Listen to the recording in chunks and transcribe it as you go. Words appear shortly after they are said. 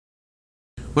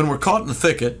When we're caught in the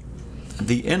thicket,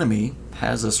 the enemy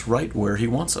has us right where he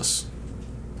wants us.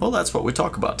 Well, that's what we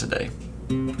talk about today.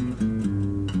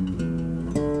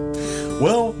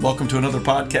 Well, welcome to another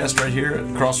podcast right here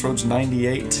at Crossroads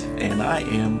 98, and I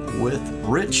am with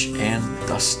Rich and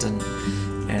Dustin.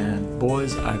 And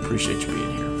boys, I appreciate you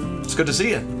being here. It's good to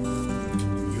see you.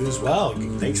 You as well.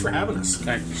 Thanks for having us.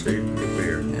 Thank you, Steve. Good to be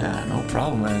here. Yeah, no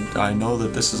problem. I know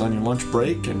that this is on your lunch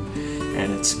break,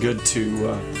 and it's good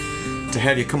to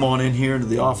have you come on in here to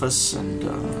the office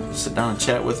and sit down and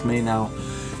chat with me. Now,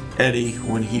 Eddie,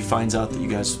 when he finds out that you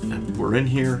guys were in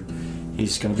here,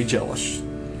 he's going to be jealous.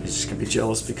 He's just going to be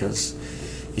jealous because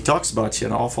he talks about you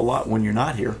an awful lot when you're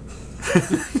not here.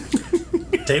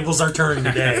 Tables are turning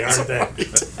today, aren't they?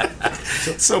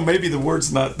 So maybe the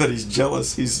word's not that he's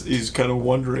jealous. He's kind of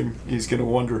wondering. He's going to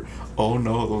wonder, oh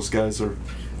no, those guys are...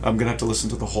 I'm going to have to listen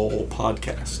to the whole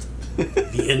podcast.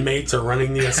 The inmates are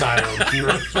running the asylum.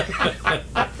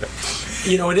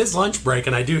 You know, it is lunch break,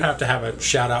 and I do have to have a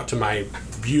shout out to my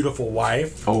beautiful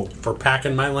wife for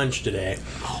packing my lunch today.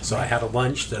 So I had a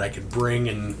lunch that I could bring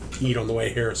and eat on the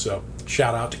way here. So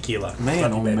shout out to Keela.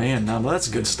 Man, now that's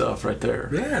good stuff right there.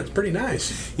 Yeah, it's pretty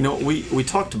nice. You know, we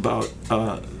talked about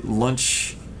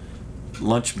lunch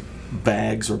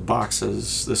bags or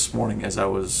boxes this morning as I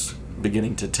was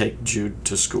beginning to take Jude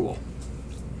to school.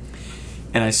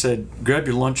 And I said, grab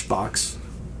your lunch box.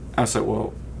 I said,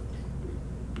 well,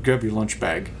 grab your lunch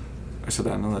bag. I said,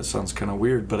 I know that sounds kind of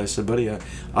weird, but I said, buddy, I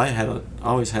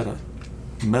always had a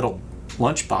metal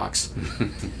lunch box.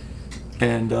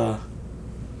 and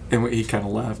he kind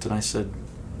of laughed, and I said,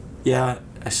 yeah.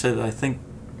 I said, I think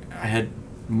I had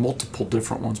multiple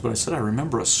different ones, but I said, I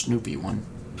remember a Snoopy one.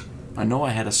 I know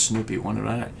I had a Snoopy one,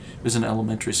 and it was in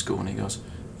elementary school, and he goes,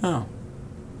 oh,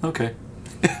 okay.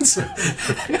 Didn't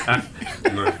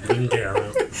care.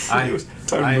 I had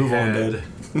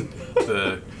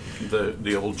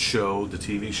the old show, the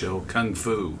TV show, Kung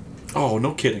Fu. Oh,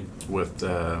 no kidding. With,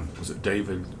 was it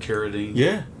David Carradine?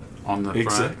 Yeah. On the front.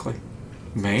 Exactly.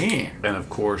 Man. And of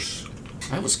course...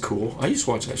 That was cool. I used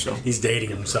to watch that show. He's dating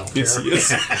himself. Yes, he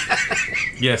is.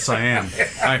 Yes, I am.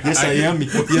 Yes,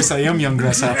 I am, young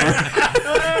grasshopper.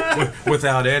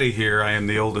 Without Eddie here, I am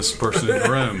the oldest person in the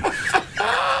room.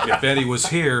 If Eddie was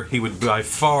here, he would by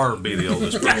far be the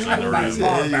oldest person in the room.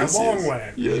 Long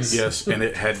way. Yes, and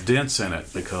it had dents in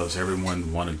it because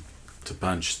everyone wanted to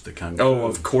punch the Kung Fu. Oh,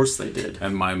 of course they did.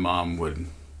 And my mom would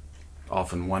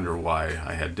often wonder why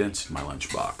I had dents in my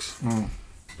lunchbox.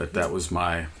 But that was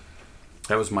my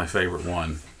favorite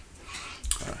one.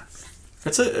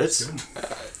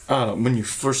 When you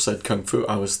first said Kung Fu,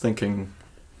 I was thinking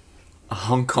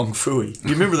Hong Kong Phooey. Do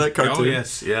you remember that cartoon? Oh,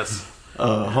 yes.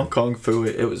 Hong Kong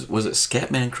Phooey. Was it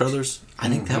Scatman Crothers? I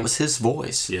think that was his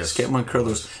voice. Yes. Scatman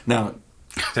Crothers. Now,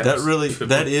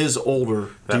 that is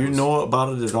older. Do you know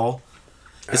about it at all?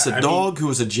 It's a dog who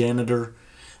was a janitor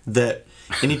that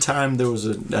anytime there was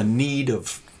a need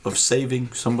of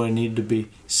saving, somebody needed to be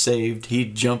saved,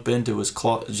 he'd jump into his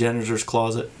janitor's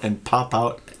closet and pop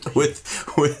out with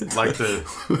like the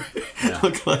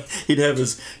look like he'd have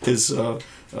his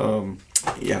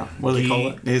what do they call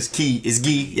it? His gi, his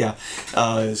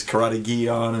karate gi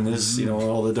on, and his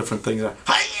all the different things.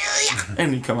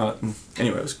 And he'd come out, and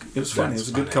anyway, it was funny. It was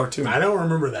a good cartoon. I don't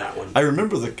remember that one. I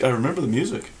remember the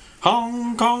music.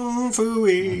 Hong Kong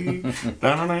Phooey.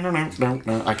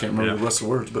 I can't remember the rest of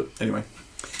the words, but anyway.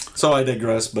 So I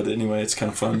digress, but anyway, it's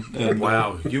kind of fun. And,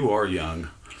 wow, you are young.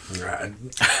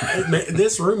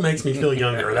 This room makes me feel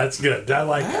younger. That's good. I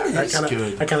like that. I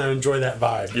kind of enjoy that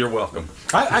vibe. You're welcome.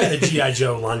 I had a G.I.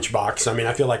 Joe lunchbox. I mean,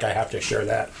 I feel like I have to share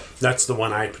that. That's the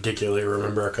one I particularly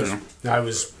remember because I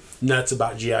was nuts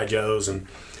about G.I. Joes, and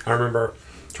I remember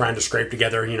trying to scrape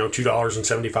together,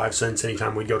 $2.75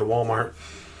 anytime we'd go to Walmart.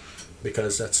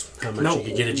 Because that's how much you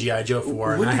could get a G.I. Joe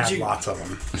for, and I have lots of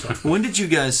them. So. When did you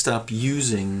guys stop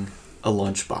using a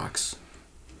lunchbox?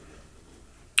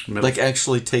 Like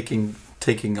actually taking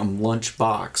a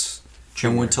lunchbox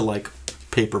and went to like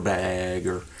paper bag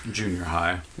or... Junior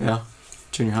high. Yeah,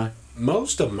 junior high.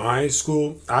 Most of my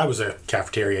school, I was a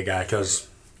cafeteria guy because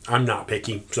I'm not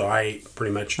picky, so I ate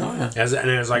pretty much. Oh, yeah. As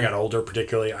I got older,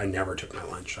 particularly, I never took my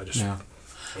lunch. I just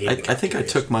ate I think I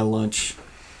took my lunch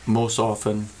most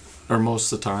often... or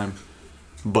most of the time,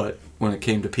 but when it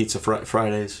came to pizza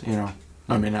Fridays,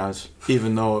 I mean,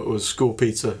 even though it was school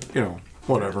pizza,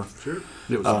 whatever. Sure.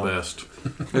 It was the best.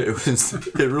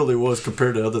 It really was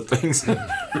compared to other things at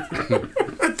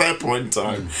that point in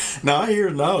time. Now I hear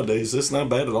nowadays it's not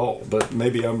bad at all, but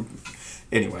maybe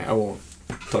anyway, I won't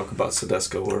talk about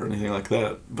Sedesco or anything like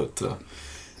that, but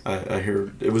I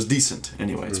hear it was decent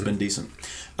anyway. It's been decent.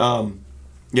 I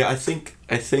think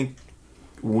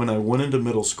when I went into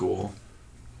middle school,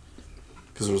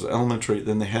 because there was elementary,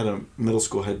 then they had a middle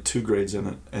school had 2 grades in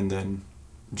it, and then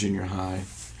junior high,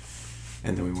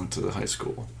 and then we went to the high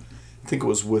school. I think it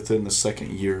was within the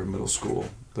second year of middle school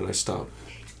that I stopped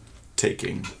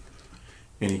taking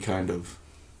any kind of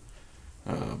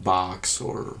box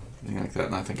or anything like that,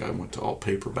 and I think I went to all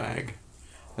paper bag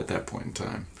at that point in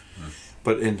time.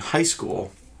 But in high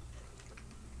school,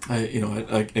 I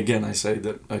say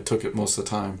that I took it most of the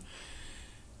time.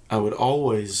 I would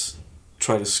always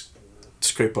try to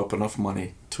scrape up enough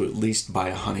money to at least buy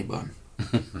a honey bun.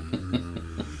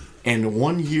 And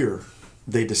one year,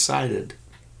 they decided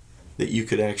that you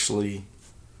could actually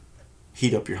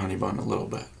heat up your honey bun a little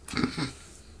bit.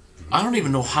 I don't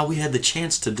even know how we had the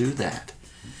chance to do that.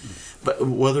 But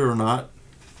whether or not,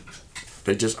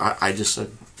 I just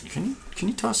said, can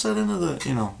you toss that into the,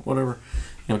 whatever,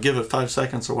 give it 5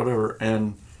 seconds or whatever.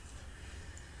 And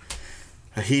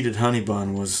a heated honey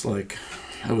bun was like,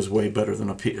 it was way better than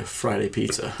a Friday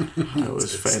pizza. It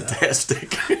was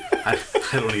fantastic. I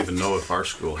don't even know if our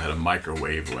school had a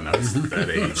microwave when I was that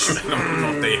age. I don't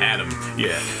know if they had them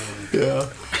yet. Yeah.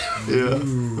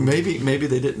 Maybe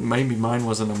they didn't. Maybe mine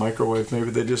wasn't a microwave. Maybe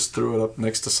they just threw it up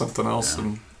next to something else,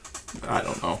 and I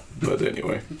don't know. But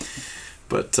anyway,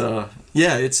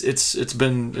 it's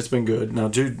been good. Now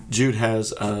Jude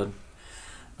has a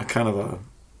kind of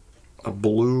a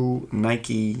blue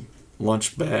Nike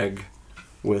lunch bag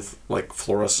with like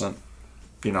fluorescent,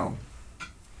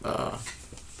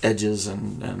 edges,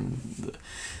 and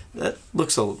that's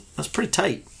pretty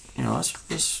tight.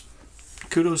 That's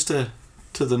kudos to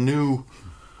the new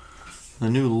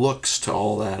looks to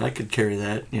all that. I could carry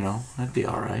that. I'd be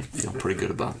all right. Feel pretty good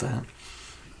about that.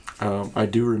 I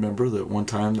do remember that one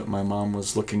time that my mom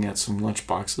was looking at some lunch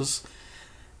boxes,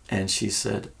 and she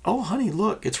said, "Oh, honey,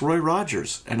 look, it's Roy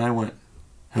Rogers," and I went,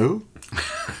 "Who?"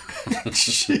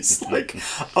 She's like,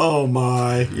 "Oh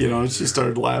my," she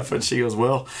started laughing. She goes,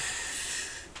 "Well,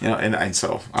 and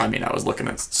so, I was looking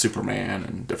at Superman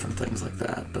and different things like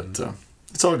that, but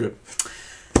it's all good.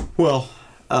 Well,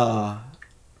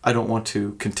 I don't want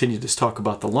to continue to talk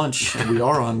about the lunch. We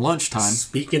are on lunchtime.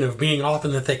 Speaking of being off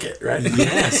in the thicket, right?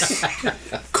 Yes.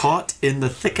 Caught in the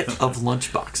thicket of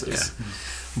lunch boxes. Yeah.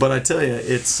 But I tell you,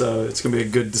 it's going to be a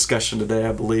good discussion today,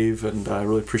 I believe, and I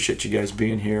really appreciate you guys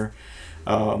being here.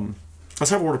 Let's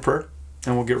have a word of prayer,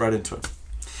 and we'll get right into it.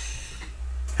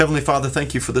 Heavenly Father,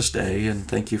 thank you for this day, and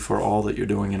thank you for all that you're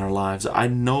doing in our lives. I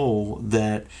know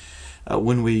that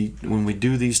when we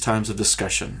do these times of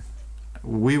discussion,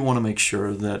 we want to make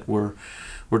sure that we're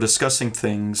discussing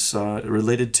things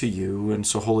related to you, and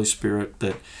so Holy Spirit,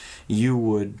 that you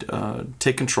would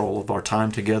take control of our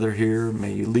time together here.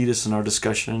 May you lead us in our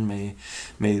discussion. May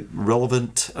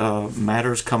relevant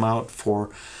matters come out for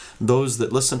those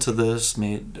that listen to this.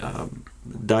 May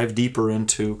dive deeper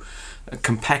into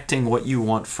compacting what you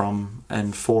want from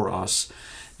and for us.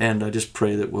 And I just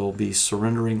pray that we'll be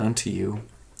surrendering unto you.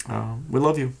 We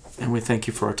love you, and we thank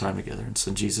you for our time together. It's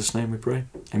in Jesus' name we pray.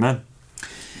 Amen.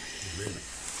 Amen.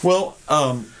 Well,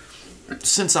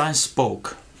 since I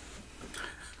spoke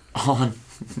on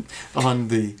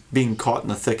the being caught in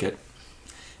the thicket,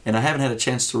 and I haven't had a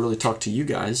chance to really talk to you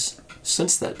guys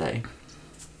since that day,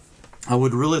 I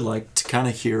would really like to kind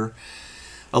of hear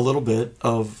a little bit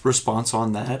of response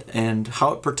on that and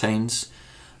how it pertains,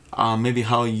 maybe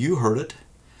how you heard it,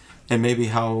 and maybe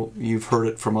how you've heard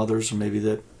it from others, or maybe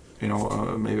that,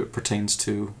 maybe it pertains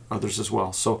to others as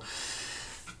well. So,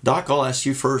 Doc, I'll ask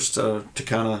you first to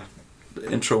kind of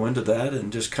intro into that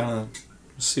and just kind of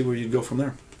see where you'd go from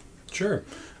there. Sure.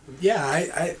 Yeah,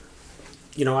 I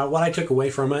what I took away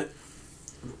from it,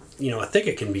 a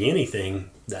thicket can be anything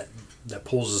that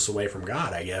pulls us away from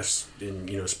God, I guess,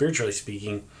 in, spiritually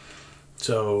speaking.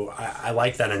 So I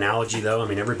like that analogy, though.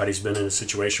 Everybody's been in a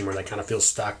situation where they kind of feel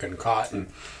stuck and caught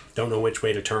and don't know which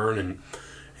way to turn,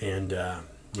 and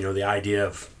the idea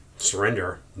of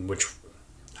surrender, which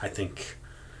I think,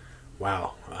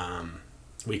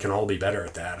 we can all be better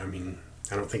at that.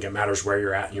 I don't think it matters where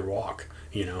you're at in your walk.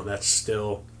 That's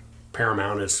still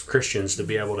paramount as Christians, to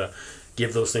be able to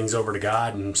give those things over to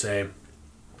God and say,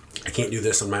 I can't do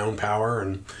this in my own power,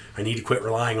 and I need to quit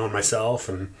relying on myself,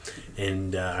 and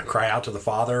cry out to the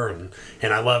Father, and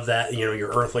I love that, your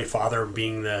earthly father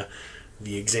being the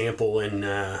example in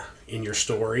your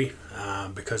story,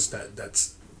 because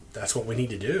that's what we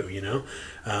need to do,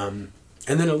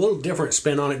 and then a little different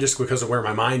spin on it, just because of where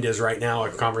my mind is right now.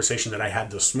 A conversation that I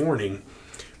had this morning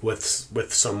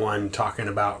with someone talking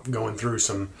about going through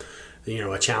some,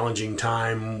 a challenging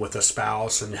time with a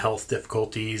spouse and health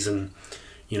difficulties, and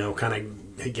kind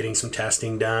of getting some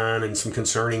testing done and some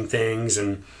concerning things,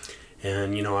 and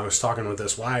And, I was talking with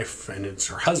this wife, and it's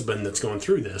her husband that's going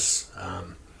through this.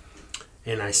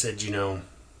 And I said,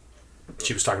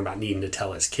 she was talking about needing to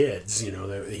tell his kids,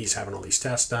 that he's having all these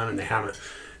tests done, and they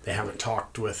haven't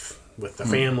talked with the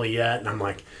family yet. And I'm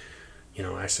like,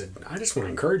 I said, I just want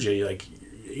to encourage you, like,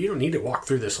 you don't need to walk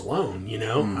through this alone,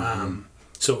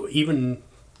 So even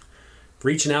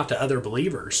reaching out to other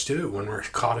believers too, when we're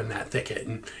caught in that thicket,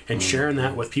 and sharing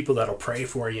that with people that'll pray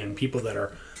for you, and people that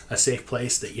are a safe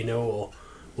place that will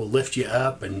lift you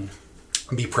up and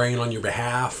be praying on your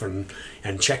behalf and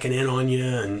checking in on you.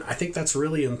 And I think that's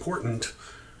really important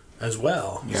as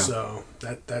well. Yeah. So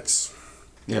that's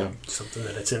something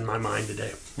that it's in my mind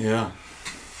today. Yeah.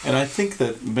 And I think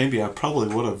that maybe I probably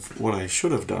what I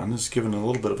should have done is given a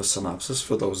little bit of a synopsis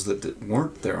for those that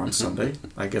weren't there on Sunday.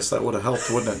 I guess that would have helped,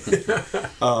 wouldn't it?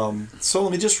 So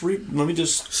let me just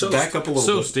back up a little bit.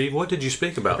 So, Steve, what did you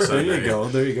speak about Sunday?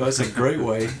 There you go. That's a great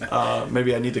way.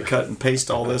 Maybe I need to cut and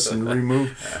paste all this and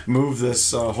move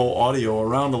this whole audio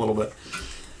around a little bit.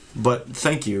 But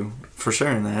thank you for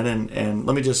sharing that. And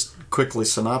let me just quickly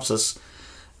synopsis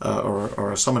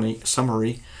or a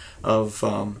summary of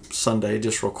Sunday,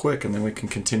 just real quick, and then we can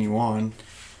continue on.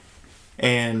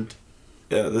 And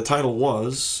the title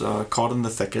was Caught in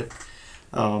the Thicket.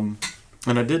 And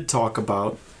I did talk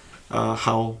about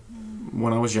how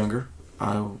when I was younger,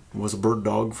 I was a bird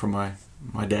dog for my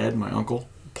dad, my uncle,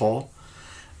 Paul,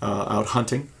 out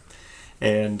hunting.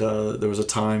 And there was a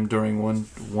time during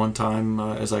one time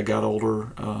as I got older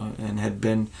and had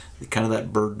been kind of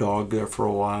that bird dog there for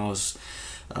a while. I was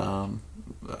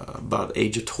about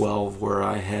age of 12, where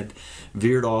I had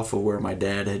veered off of where my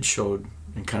dad had showed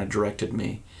and kind of directed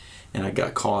me, and I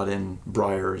got caught in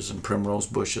briars and primrose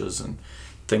bushes and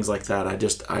things like that.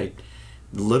 I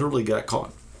literally got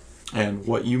caught. And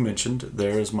what you mentioned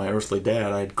there is my earthly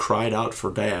dad. I'd cried out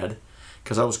for Dad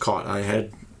because I was caught. I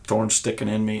had thorns sticking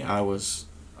in me. I was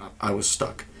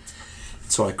stuck.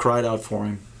 So I cried out for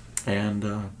him,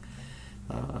 and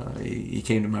he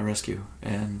came to my rescue,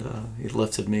 and he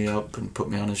lifted me up and put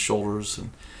me on his shoulders,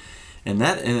 and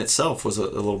that in itself was a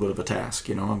little bit of a task.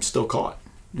 I'm still caught.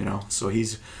 So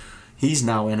he's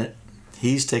now in it.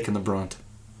 He's taking the brunt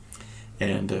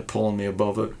and pulling me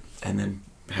above it, and then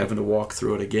having to walk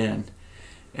through it again,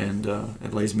 and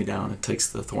it lays me down and takes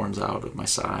the thorns out of my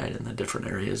side and the different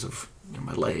areas of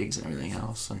my legs and everything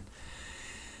else. And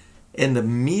in the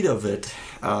meat of it,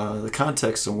 the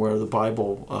context and where the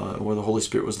Bible, where the Holy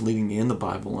Spirit was leading me in the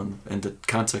Bible, and the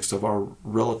context of our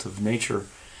relative nature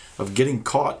of getting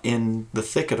caught in the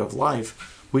thicket of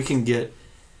life,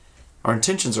 our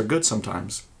intentions are good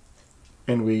sometimes,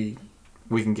 and we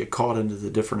can get caught into the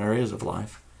different areas of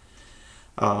life.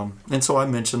 And so I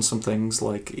mentioned some things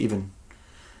like even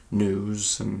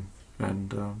news and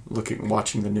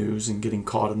watching the news and getting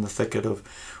caught in the thicket of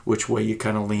which way you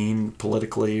kind of lean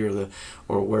politically,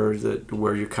 or where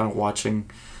you're kind of watching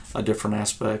different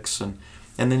aspects, and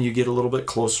then you get a little bit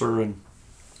closer. And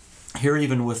here,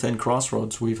 even within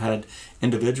Crossroads, we've had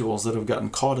individuals that have gotten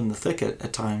caught in the thicket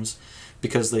at times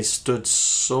because they stood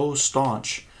so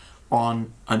staunch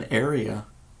on an area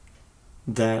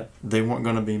that they weren't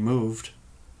going to be moved,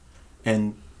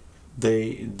 and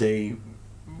they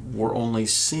were only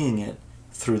seeing it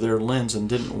through their lens and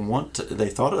didn't want to. They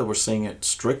thought they were seeing it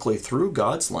strictly through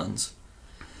God's lens,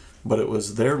 but it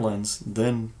was their lens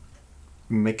then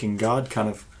making God kind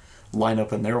of line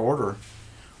up in their order.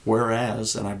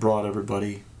 Whereas, and I brought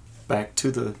everybody back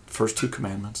to the first two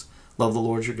commandments: love the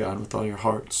Lord your God with all your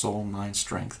heart, soul, mind,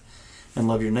 strength, and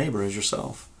love your neighbor as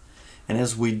yourself. And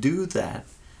as we do that,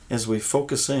 as we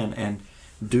focus in and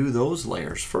do those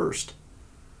layers first,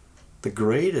 the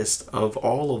greatest of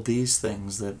all of these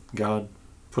things that God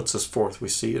puts us forth, we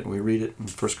see it and we read it in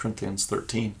 1 Corinthians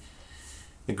 13.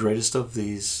 The greatest of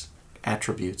these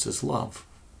attributes is love,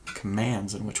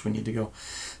 commands in which we need to go.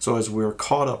 So as we're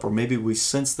caught up, or maybe we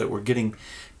sense that we're getting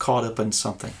caught up in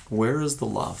something, where is the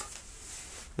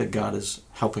love that God is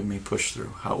helping me push through?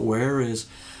 Where is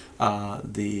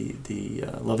the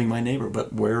loving my neighbor?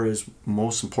 But where is,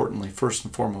 most importantly, first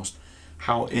and foremost,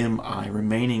 how am I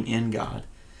remaining in God?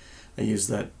 I use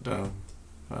that the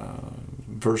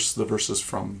verses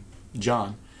from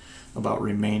John about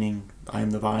remaining. I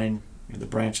am the vine, you're the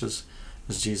branches,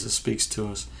 as Jesus speaks to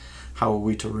us. How are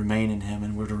we to remain in Him?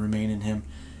 And we're to remain in Him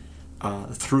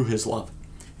through His love.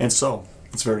 And so,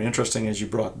 it's very interesting as you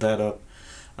brought that up,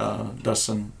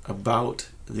 Dustin, about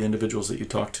the individuals that you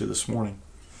talked to this morning.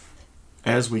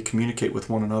 As we communicate with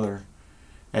one another,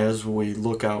 as we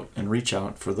look out and reach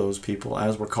out for those people,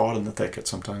 as we're caught in the thicket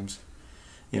sometimes,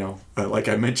 like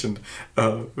I mentioned,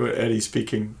 Eddie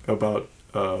speaking about,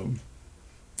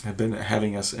 have been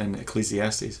having us in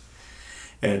Ecclesiastes,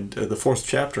 And the 4th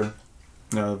chapter,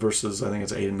 verses, I think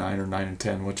it's 8 and 9 or 9 and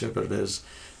 10, whichever it is,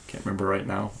 can't remember right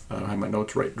now. I don't have my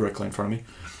notes right directly in front of me.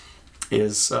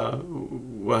 Is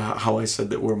how I said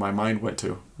that where my mind went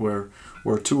to, where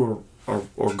two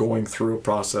are going through a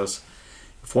process.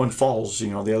 If one falls,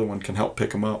 the other one can help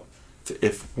pick them up.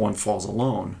 If one falls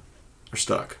alone, they're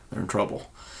stuck. They're in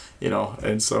trouble,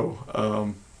 And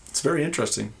so it's very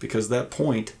interesting because that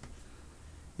point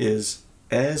is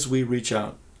as we reach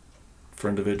out for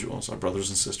individuals, our brothers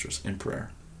and sisters, in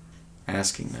prayer,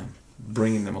 asking them,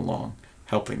 bringing them along,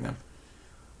 helping them,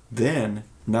 then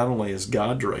not only is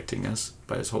God directing us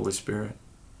by His Holy Spirit,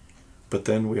 but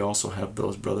then we also have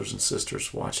those brothers and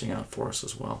sisters watching out for us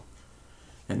as well,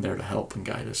 and there to help and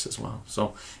guide us as well.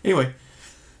 So anyway,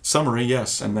 summary,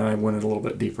 yes, and then I went a little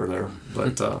bit deeper there.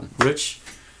 But Rich,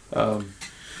 kind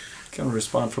of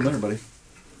respond from there, buddy.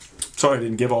 Sorry I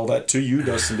didn't give all that to you,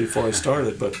 Dustin, before I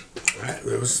started, but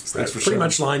it was pretty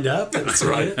much lined up. That's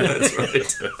right. That's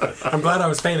right. I'm glad I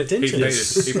was paying attention.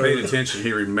 He paid attention.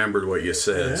 He remembered what you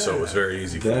said, so it was very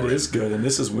easy for him. That is good, and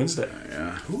this is Wednesday.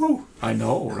 Yeah. Woo. I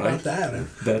know, right? How about that? Huh?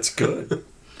 That's good.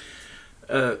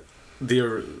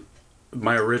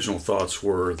 My original thoughts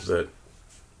were that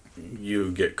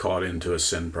you get caught into a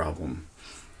sin problem,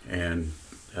 and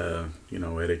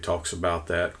Eddie talks about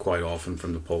that quite often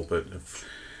from the pulpit.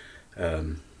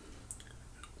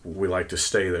 We like to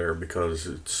stay there because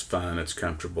it's fun, it's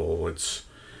comfortable, it's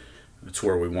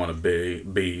where we want to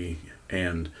be,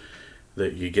 and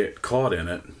that you get caught in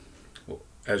it,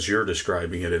 as you're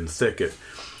describing it in Thicket.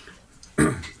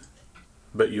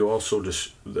 But you also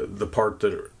just the part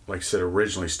that, like I said,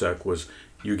 originally stuck was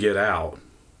you get out,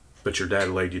 but your dad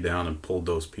laid you down and pulled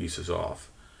those pieces off.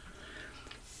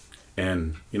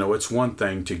 And it's one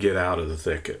thing to get out of the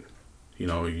thicket.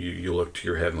 You look to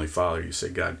your Heavenly Father, you say,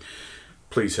 God,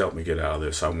 please help me get out of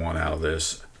this. I want out of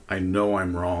this. I know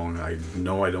I'm wrong. I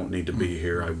know I don't need to be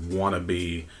here. I want to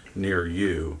be near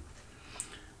you.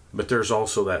 But there's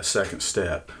also that second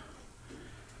step.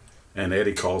 And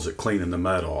Eddie calls it cleaning the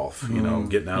mud off,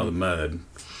 getting out of the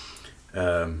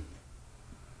mud.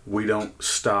 We don't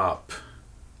stop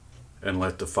and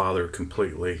let the Father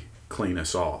completely clean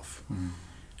us off.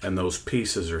 And those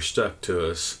pieces are stuck to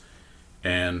us,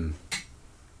 and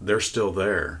they're still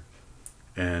there,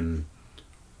 and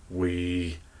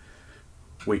we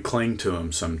cling to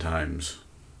them sometimes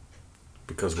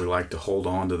because we like to hold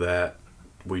on to that.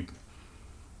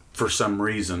 For some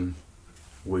reason,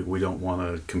 we don't want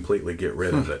to completely get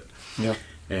rid of it. Yeah.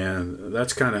 And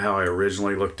that's kind of how I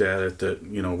originally looked at it, that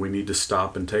we need to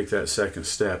stop and take that second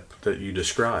step that you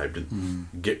described and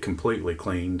get completely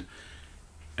cleaned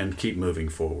and keep moving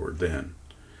forward then.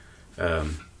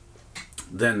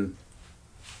 Then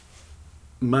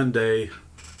Monday,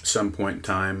 some point in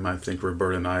time, I think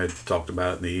Roberta and I had talked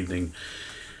about it in the evening.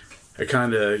 I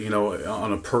kind of,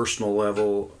 on a personal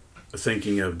level,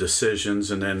 thinking of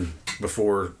decisions, and then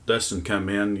before Dustin come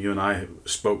in, you and I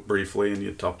spoke briefly, and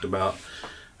you talked about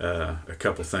a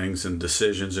couple things and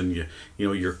decisions, and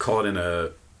you're caught in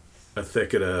a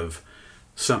thicket of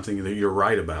something that you're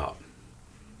right about,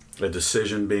 a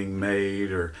decision being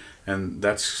made, and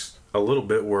that's a little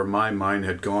bit where my mind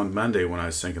had gone Monday when I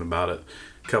was thinking about it.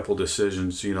 A couple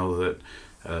decisions, that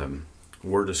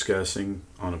we're discussing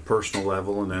on a personal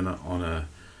level, and then on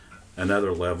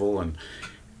another level,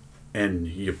 and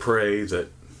you pray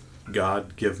that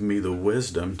God give me the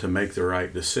wisdom to make the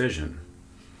right decision.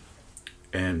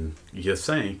 And you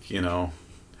think,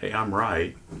 hey, I'm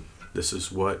right. This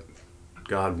is what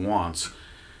God wants.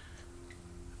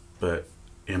 But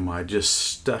am I just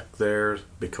stuck there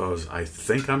because I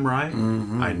think I'm right?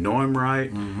 Mm-hmm. I know I'm right.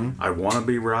 Mm-hmm. I want to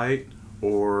be right.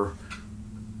 Or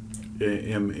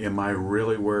am I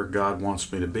really where God wants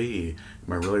me to be?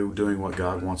 Am I really doing what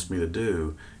God wants me to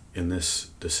do in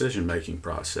this decision-making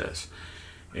process?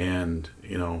 And,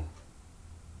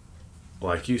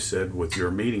 like you said, with your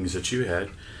meetings that you had,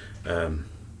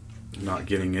 not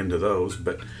getting into those,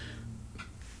 but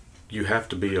you have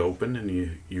to be open,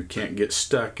 and you can't get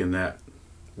stuck in that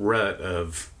rut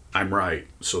of, I'm right,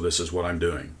 so this is what I'm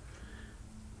doing.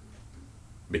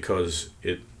 Because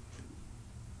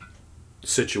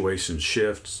situations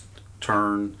shift,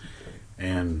 turn,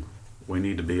 and we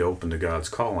need to be open to God's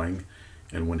calling.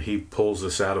 And when He pulls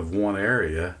us out of one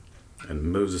area and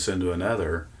moves us into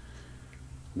another,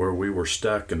 where we were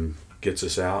stuck, and gets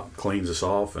us out, cleans us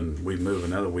off, and we move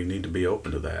another, we need to be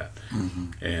open to that.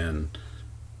 Mm-hmm. And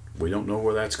we don't know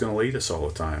where that's going to lead us all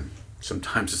the time.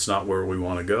 Sometimes it's not where we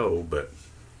want to go, but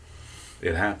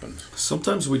it happens.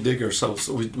 Sometimes we dig ourselves,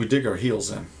 we dig our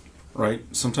heels in, right?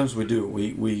 Sometimes we do.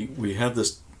 We have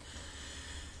this.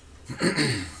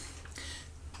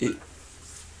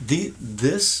 The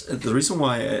reason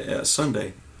why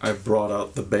Sunday I brought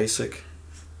out the basic,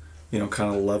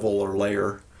 kind of level or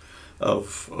layer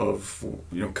of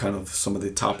kind of some of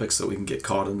the topics that we can get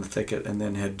caught in the thicket, and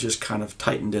then had just kind of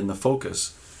tightened in the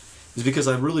focus, is because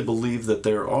I really believe that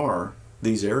there are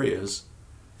these areas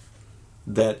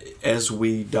that, as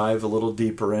we dive a little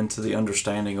deeper into the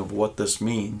understanding of what this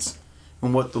means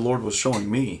and what the Lord was showing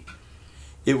me,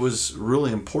 it was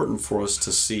really important for us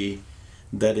to see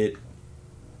that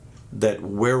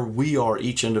where we are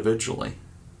each individually,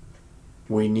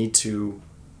 we need to,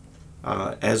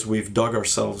 as we've dug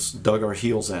our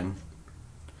heels in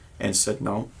and said,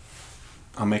 no,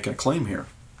 I'm making a claim here.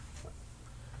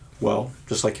 Well,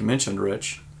 just like you mentioned,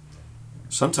 Rich,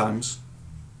 sometimes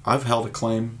I've held a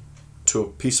claim to a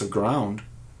piece of ground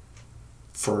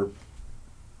for,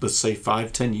 let's say,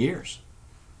 5-10 years.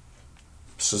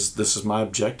 This is my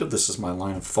objective. This is my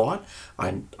line of thought.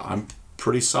 I'm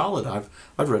pretty solid.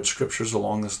 I've read scriptures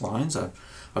along these lines.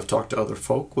 I've talked to other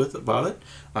folk about it.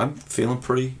 I'm feeling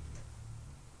pretty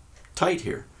tight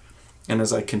here. And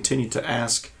as I continue to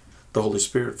ask the Holy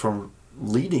Spirit for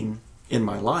leading in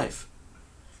my life,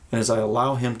 and as I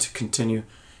allow Him to continue,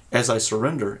 as I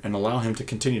surrender and allow Him to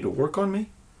continue to work on me,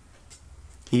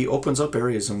 He opens up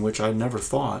areas in which I never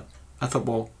thought. I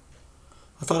thought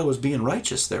I was being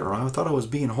righteous there, or I thought I was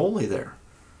being holy there.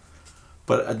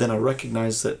 But then I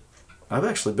recognized that I've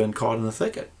actually been caught in the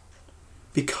thicket.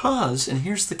 Because, and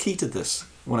here's the key to this,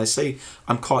 when I say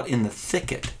I'm caught in the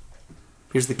thicket,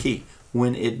 here's the key.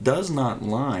 When it does not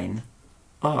line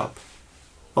up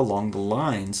along the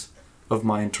lines of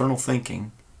my internal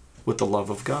thinking with the love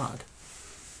of God.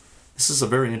 This is a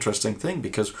very interesting thing,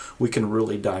 because we can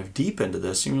really dive deep into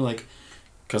this. And you're like,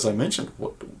 because I mentioned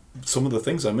some of the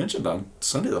things I mentioned on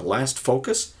Sunday, the last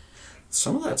focus,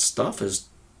 some of that stuff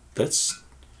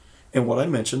and what I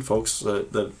mentioned, folks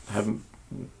that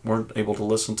weren't able to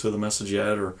listen to the message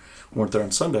yet or weren't there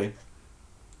on Sunday,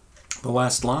 the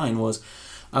last line was,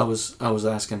 I was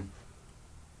asking,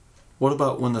 what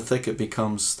about when the thicket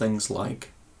becomes things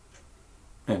like,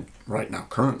 and right now,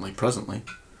 currently, presently,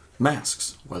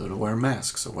 masks, whether to wear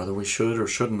masks, or whether we should or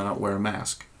should not wear a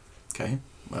mask. Okay,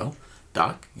 well,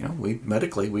 Doc,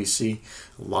 we see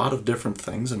a lot of different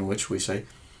things in which we say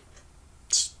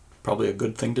it's probably a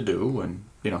good thing to do, and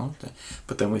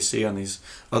but then we see on these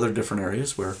other different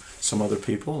areas where some other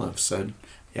people have said,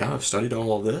 yeah, I've studied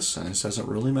all of this, and it doesn't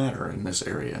really matter in this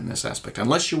area, in this aspect,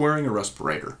 unless you're wearing a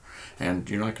respirator, and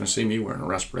you're not going to see me wearing a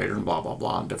respirator and blah, blah,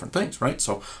 blah, and different things, right?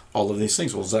 So all of these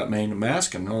things, well, does that mean a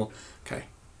mask? And okay.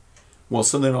 Well,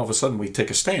 so then all of a sudden we take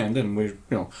a stand, and we,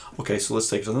 okay, so let's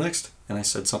take it to the next. And I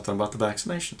said something about the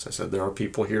vaccinations. I said there are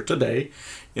people here today,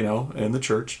 in the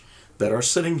church, that are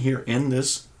sitting here in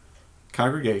this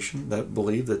congregation that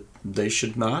believe that they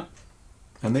should not,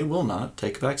 and they will not,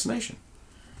 take a vaccination.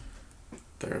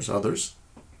 There's others.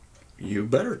 You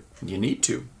need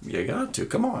to. You got to.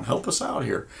 Come on, help us out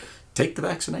here. Take the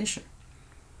vaccination.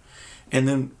 And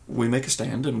then we make a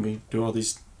stand and we do all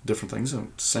these different things,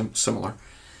 and similar.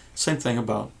 Same thing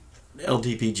about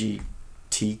LGBTQ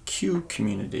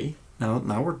community.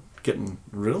 Now we're getting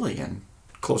really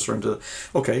closer into,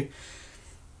 okay,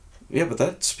 yeah, but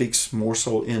that speaks more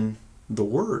so in the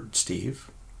Word, Steve.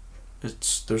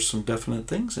 There's some definite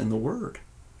things in the Word.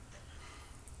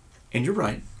 And you're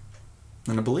right,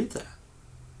 and I believe that.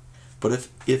 But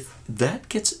if that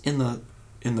gets in the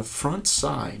front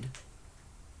side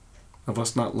of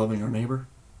us not loving our neighbor,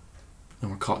 then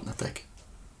we're caught in the thicket.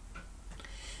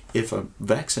 If a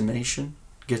vaccination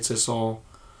gets us all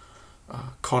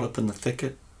caught up in the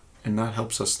thicket and not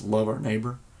helps us love our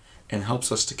neighbor and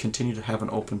helps us to continue to have an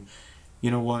open,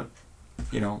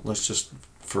 let's just,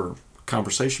 for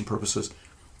conversation purposes,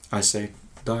 I say,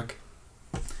 Doc,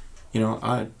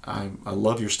 I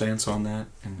love your stance on that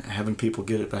and having people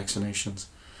get vaccinations,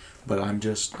 but I'm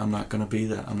not going to be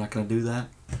that. I'm not going to do that.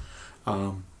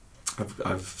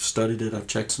 I've studied it. I've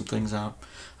checked some things out.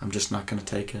 I'm just not going to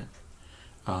take it.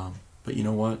 But you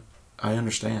know what? I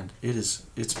understand.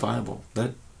 It's viable.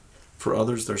 That for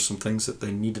others, there's some things that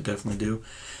they need to definitely do.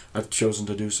 I've chosen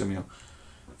to do some,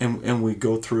 and we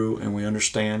go through and we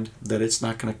understand that it's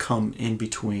not going to come in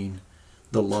between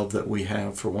the love that we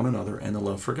have for one another and the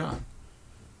love for God.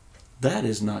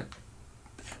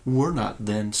 We're not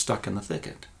then stuck in the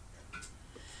thicket.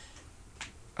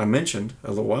 I mentioned a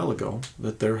little while ago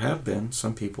that there have been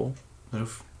some people that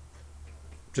have,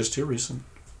 just here recent,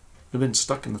 have been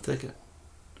stuck in the thicket.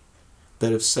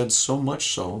 That have said so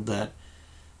much so that,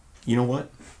 you know what?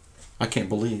 I can't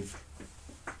believe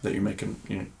that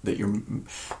you're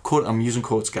quote, I'm using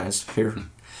quotes, guys, here,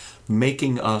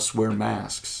 making us wear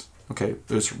masks. Okay,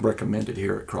 it's recommended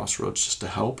here at Crossroads just to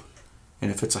help, and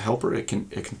if it's a helper, it can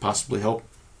possibly help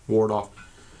ward off.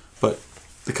 But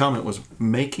the comment was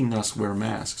making us wear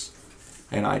masks,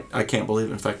 and I can't believe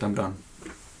it. In fact, I'm done.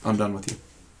 I'm done with you.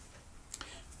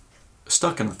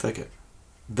 Stuck in the thicket.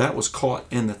 That was caught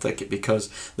in the thicket because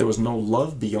there was no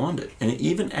love beyond it. And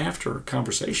even after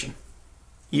conversation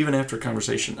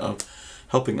of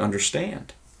helping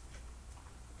understand,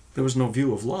 there was no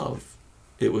view of love.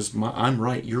 It was I'm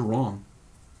right, you're wrong,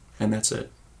 and that's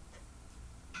it.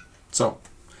 So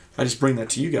I just bring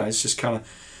that to you guys, just kind of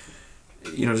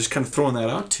throwing that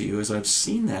out to you as I've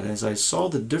seen that, as I saw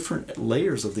the different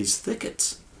layers of these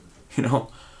thickets, in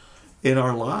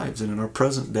our lives and in our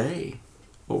present day,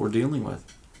 what we're dealing with.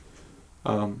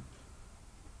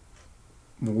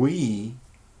 We've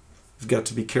got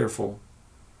to be careful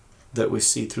that we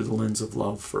see through the lens of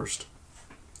love first.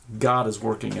 God is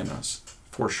working in us,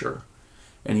 for sure.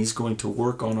 And He's going to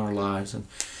work on our lives.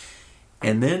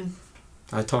 And then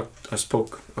I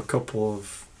spoke a couple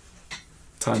of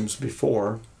times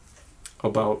before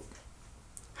about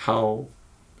how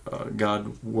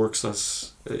God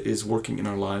is working in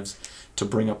our lives to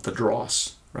bring up the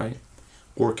dross, right?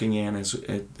 Working in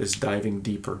is diving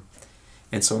deeper.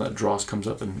 And so that dross comes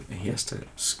up and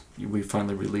we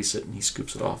finally release it and He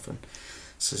scoops it off and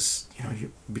says,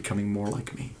 you're becoming more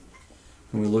like me.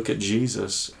 When we look at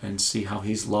Jesus and see how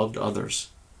He's loved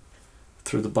others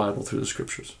through the Bible, through the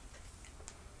Scriptures,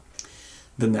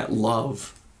 then that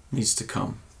love needs to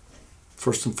come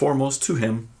first and foremost to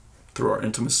Him through our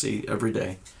intimacy every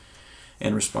day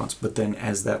in response, but then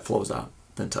as that flows out,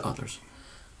 then to others.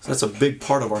 So that's a big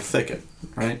part of our thicket,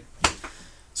 right?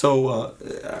 So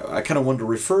I kind of wanted to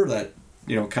refer that,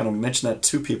 kind of mention that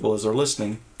to people as they're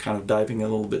listening, kind of diving a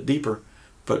little bit deeper,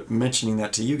 but mentioning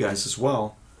that to you guys as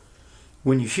well.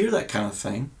 When you hear that kind of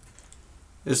thing,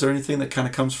 is there anything that kind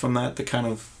of comes from that kind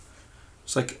of,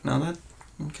 it's like, no, that,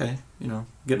 okay,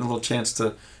 getting a little chance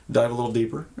to dive a little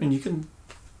deeper, and you can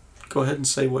go ahead and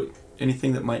say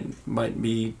anything that might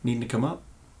be needing to come up.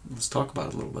 Let's talk about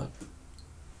it a little bit.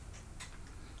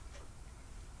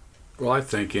 Well, I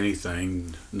think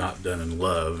anything not done in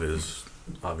love is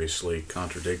obviously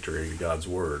contradictory to God's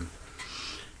Word.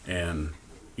 And,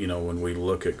 when we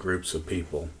look at groups of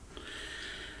people,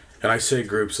 and I say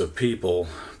groups of people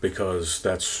because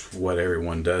that's what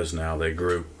everyone does now. They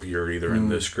group, you're either in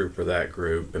this group or that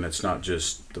group, and it's not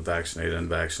just the vaccinated,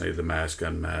 unvaccinated, the mask,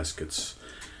 unmasked, it's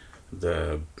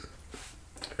the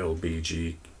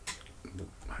LBG,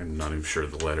 I'm not even sure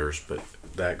the letters, but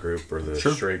that group or the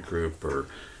straight group or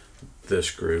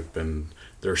this group, and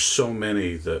there's so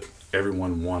many that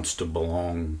everyone wants to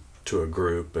belong to a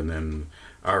group, and then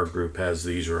our group has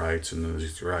these rights and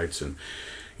these rights, and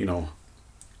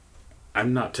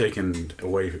I'm not taking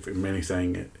away from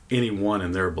anyone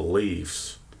and their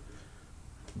beliefs,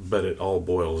 but it all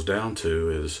boils down to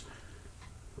is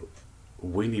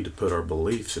we need to put our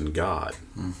beliefs in God,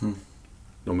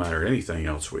 no matter anything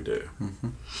else we do.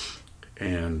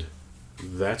 And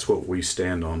that's what we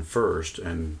stand on first,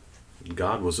 and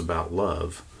God was about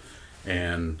love,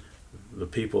 and the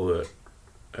people that,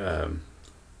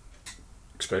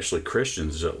 especially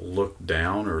Christians, that look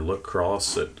down or look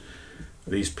cross at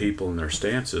these people and their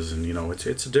stances, and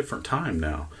it's a different time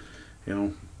now.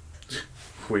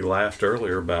 We laughed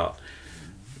earlier about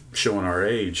showing our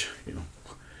age.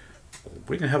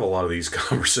 We didn't have a lot of these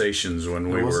conversations when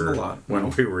we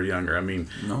were younger. I mean,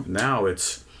 now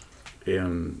it's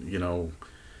in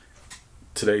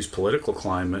today's political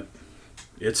climate.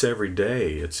 It's every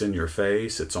day. It's in your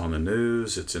face. It's on the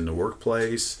news. It's in the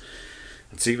workplace.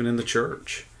 It's even in the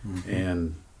church.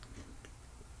 And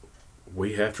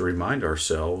we have to remind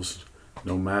ourselves,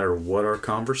 no matter what our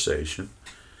conversation,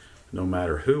 no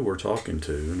matter who we're talking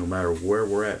to, no matter where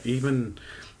we're at, even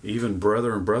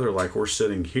brother and brother like we're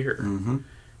sitting here,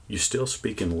 you still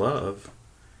speak in love.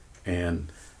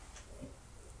 And,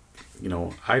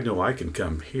 I know I can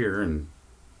come here, and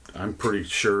I'm pretty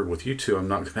sure with you two I'm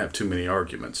not going to have too many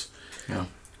arguments. Yeah.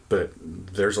 But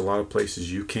there's a lot of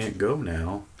places you can't go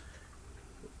now,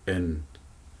 and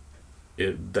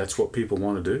that's what people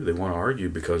want to do. They want to argue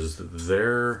because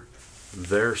their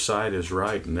side is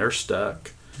right and they're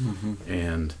stuck.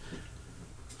 And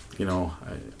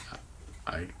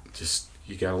I just,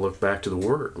 you got to look back to the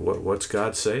Word. What's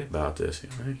God say about this?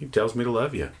 He tells me to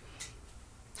love you,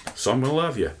 so I'm going to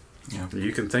love you. Yeah.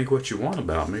 You can think what you want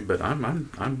about me, but I'm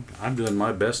doing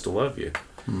my best to love you.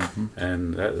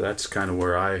 And that's kind of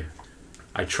where I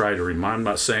try to remind. I'm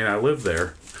not saying I live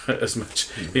there as much,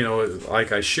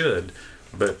 like I should,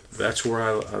 but that's where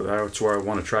I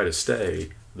want to try to stay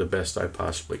the best I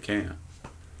possibly can.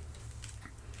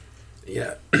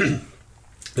 Yeah.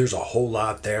 There's a whole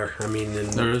lot there. I mean,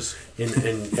 There is.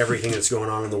 in everything that's going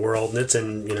on in the world, and it's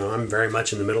I'm very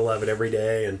much in the middle of it every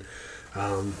day, and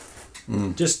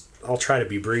just I'll try to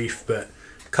be brief, but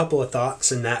a couple of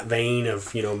thoughts in that vein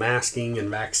of masking and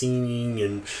vaccinating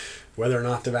and whether or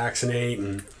not to vaccinate.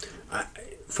 And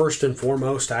first and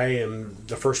foremost, I am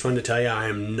the first one to tell you I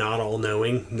am not all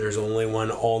knowing. There's only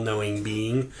one all knowing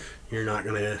being. You're not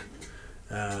gonna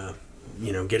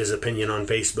get his opinion on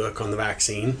Facebook on the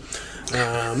vaccine.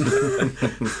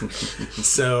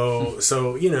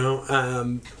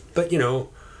 But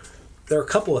there are a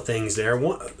couple of things there.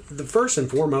 The first and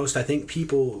foremost, I think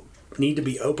people need to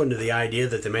be open to the idea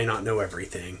that they may not know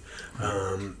everything.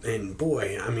 And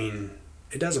boy, I mean,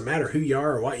 it doesn't matter who you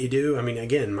are or what you do. I mean,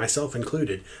 again, myself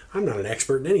included, I'm not an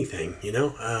expert in anything,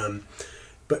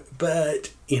 but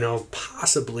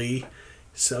possibly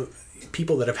some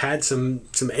people that have had some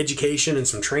education and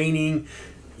some training,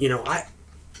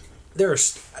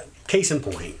 there's case in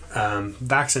point,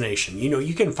 vaccination.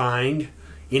 You can find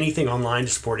anything online to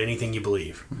support anything you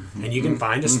believe, and you can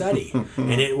find a study,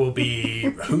 and it will be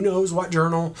who knows what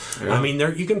journal. Yeah. I mean,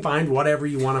 you can find whatever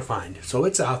you want to find, so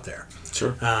it's out there.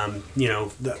 Sure.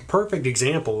 The perfect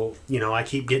example. I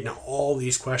keep getting all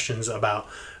these questions about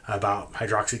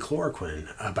hydroxychloroquine,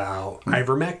 about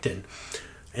ivermectin.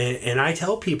 And I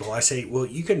tell people, I say, well,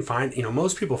 you can find,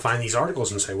 most people find these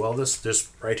articles and say, well, this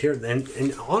right here.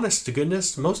 And honest to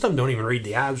goodness, most of them don't even read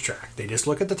the abstract. They just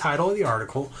look at the title of the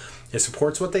article. It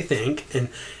supports what they think. And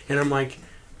I'm like,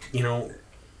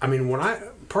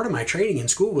 part of my training in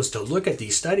school was to look at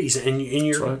these studies, and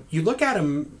you look at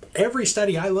them. Every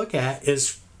study I look at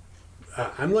is,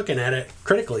 I'm looking at it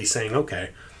critically saying,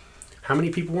 okay, how many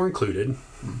people were included?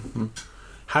 Mm-hmm.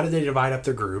 How did they divide up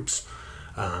their groups?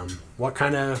 What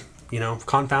kind of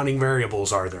confounding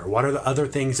variables are there? What are the other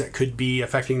things that could be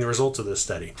affecting the results of this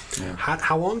study? Yeah.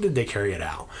 How long did they carry it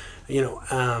out?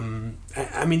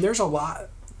 I mean, there's a lot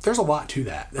to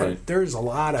that. Right. There's a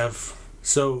lot of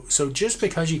so just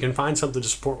because you can find something to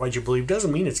support what you believe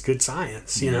doesn't mean it's good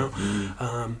science.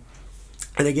 Mm-hmm.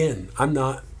 And again, I'm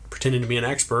not pretending to be an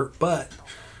expert, but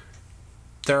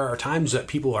there are times that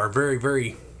people are very,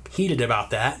 very heated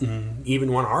about that and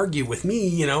even want to argue with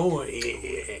me,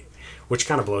 which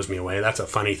kind of blows me away. That's a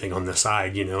funny thing on the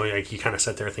side, like you kind of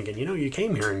sit there thinking, you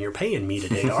came here and you're paying me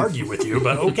today to argue with you,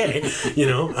 but okay,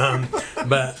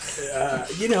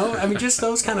 I mean, just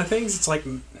those kind of things. It's like,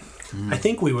 I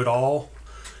think we would all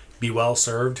be well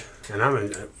served, and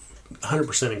I'm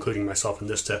 100% including myself in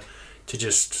this, to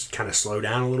just kind of slow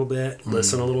down a little bit,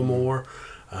 listen a little more.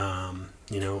 I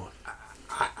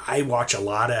watch a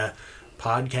lot of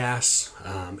podcasts,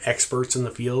 experts in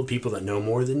the field, people that know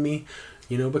more than me,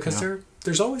 because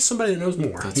there's always somebody that knows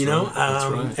more. That's right. That's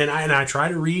right. And I try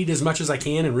to read as much as I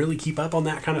can and really keep up on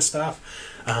that kind of stuff.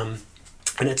 And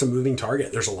it's a moving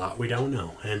target. There's a lot we don't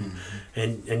know,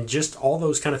 and just all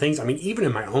those kind of things. I mean, even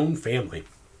in my own family,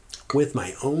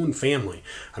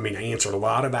 I mean, I answered a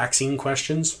lot of vaccine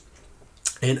questions.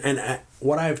 And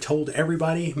what I've told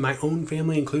everybody, my own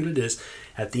family included, is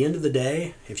at the end of the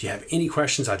day, if you have any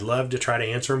questions, I'd love to try to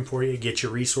answer them for you, get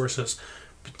your resources.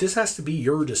 But this has to be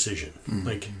your decision.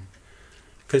 Mm-hmm.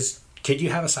 Because could you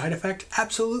have a side effect?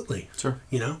 Absolutely. Sure.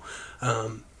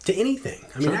 To anything.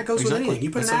 I mean, that goes with anything.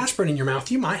 You put an aspirin in your mouth,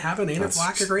 you might have an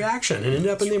anaphylactic reaction and end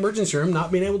up in the emergency room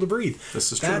not being able to breathe.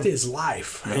 This is true. That is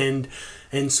life. Yeah.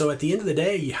 And so at the end of the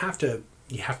day, you have to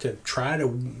try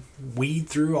to weed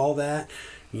through all that,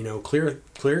 clear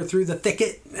through the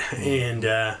thicket,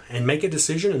 and make a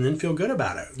decision, and then feel good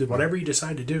about it. Whatever you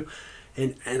decide to do,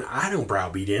 and I don't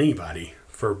browbeat anybody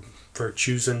for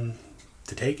choosing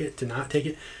to take it, to not take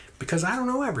it, because I don't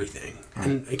know everything. Right.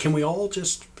 And can we all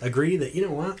just agree that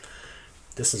what,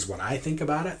 this is what I think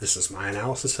about it. This is my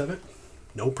analysis of it.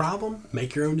 No problem.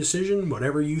 Make your own decision.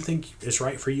 Whatever you think is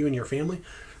right for you and your family,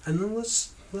 and then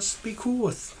let's be cool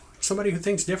with somebody who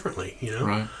thinks differently,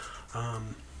 Right.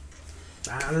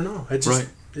 I don't know. It's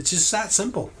just that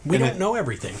simple. We don't know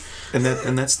everything. And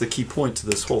that's the key point to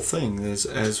this whole thing is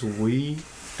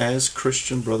as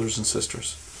Christian brothers and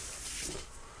sisters,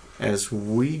 as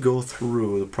we go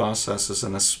through the processes,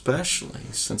 and especially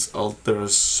since there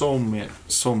is so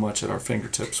much at our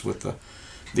fingertips with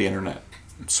the internet,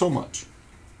 so much,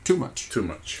 too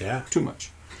much, yeah, too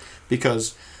much,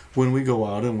 because when we go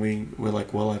out and we're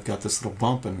like, well, I've got this little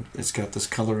bump and it's got this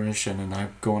coloration, and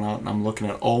I'm going out and I'm looking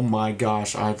at, oh my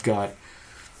gosh, I've got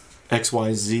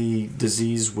XYZ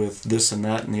disease with this and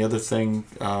that and the other thing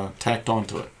tacked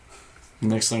onto it. The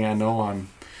next thing I know, I'm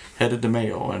headed to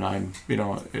Mayo, and I'm,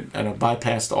 and I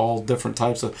bypassed all different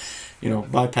types of,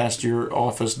 bypassed your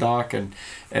office, Doc,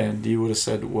 and you would have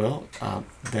said, well,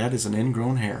 that is an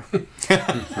ingrown hair.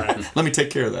 Right. Let me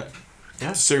take care of that.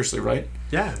 Yeah. Seriously, right?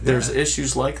 Yeah. There's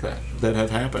issues like that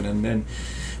have happened, and then,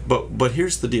 but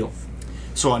here's the deal.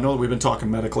 So I know that we've been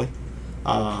talking medically,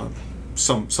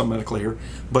 some medically here,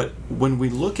 but when we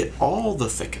look at all the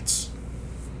thickets,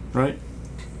 right?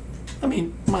 I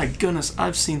mean, my goodness,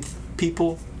 I've seen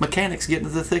mechanics get into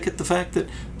the thicket, the fact that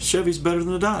Chevy's better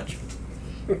than a Dodge.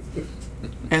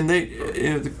 And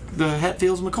the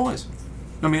Hatfields and McCoys.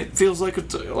 I mean, it feels like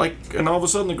and all of a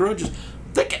sudden the grudge is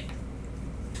thicket.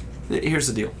 Here's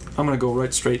the deal. I'm going to go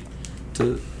right straight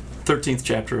to 13th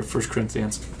chapter of 1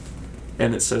 Corinthians.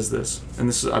 And it says this.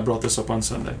 And I brought this up on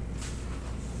Sunday.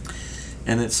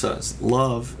 And it says,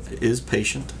 love is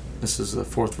patient. This is the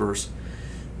 4th verse.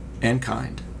 And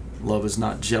kind. Love is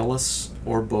not jealous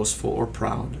or boastful or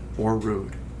proud or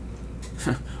rude.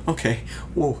 Okay,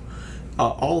 whoa.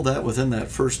 All that within that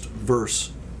first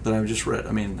verse that I just read.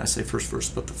 I mean, I say first verse,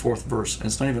 but the 4th verse. And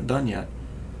it's not even done yet.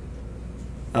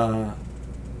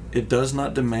 It does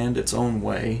not demand its own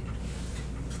way.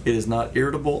 It is not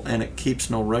irritable, and it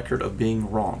keeps no record of being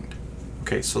wronged.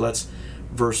 Okay, so that's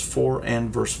verse 4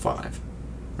 and verse 5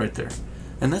 right there.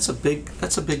 And that's a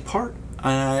big part.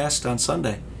 I asked on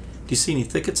Sunday, do you see any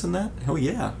thickets in that? Oh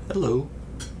yeah, hello.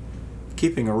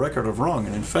 Keeping a record of wrong.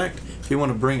 And in fact, if you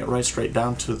want to bring it right straight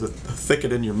down to the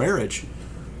thicket in your marriage,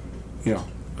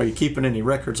 are you keeping any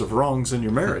records of wrongs in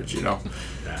your marriage, Yeah.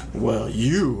 Well,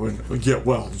 you.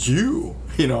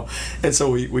 And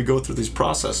so we go through these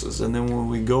processes. And then when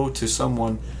we go to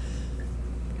someone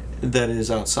that is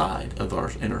outside of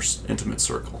our intimate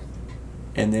circle,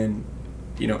 and then,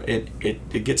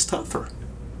 it gets tougher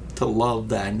to love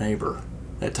thy neighbor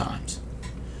at times.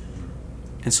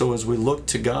 And so as we look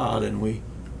to God and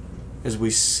as we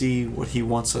see what He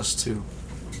wants us to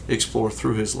explore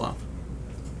through His love,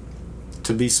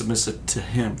 to be submissive to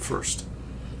Him first,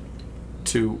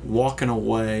 to walk in a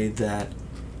way that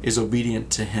is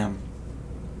obedient to Him.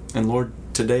 And Lord,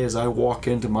 today as I walk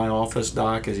into my office,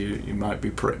 Doc, as you might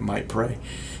pray,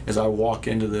 as I walk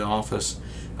into the office,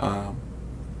 and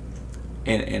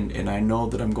I know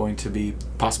that I'm going to be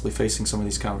possibly facing some of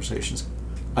these conversations,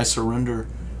 I surrender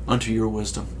unto your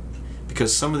wisdom,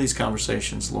 because some of these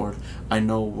conversations, Lord, I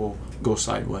know will go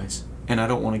sideways, and I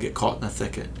don't want to get caught in a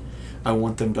thicket. I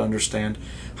want them to understand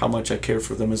how much I care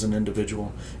for them as an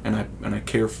individual, and I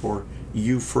care for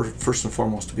you first and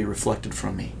foremost to be reflected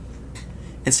from me.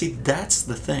 And see, that's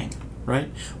the thing,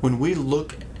 right? When we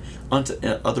look unto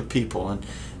other people,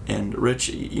 and Rich,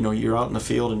 you're out in the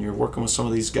field and you're working with some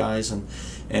of these guys,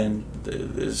 and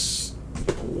this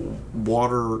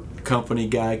water company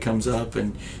guy comes up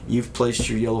and you've placed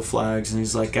your yellow flags, and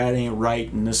he's like, that ain't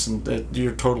right, and this and that,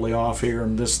 you're totally off here,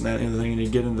 and this and that and everything, and you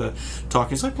get into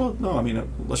talking. He's like, well, no, I mean,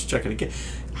 let's check it again.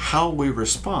 How we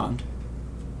respond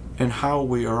and how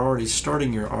we are already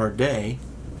starting our day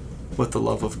with the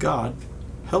love of God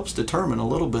helps determine a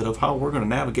little bit of how we're going to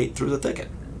navigate through the thicket.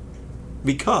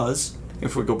 Because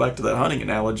if we go back to that hunting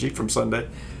analogy from Sunday,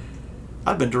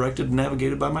 I've been directed and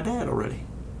navigated by my dad already.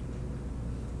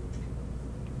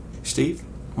 Steve,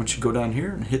 I want you to go down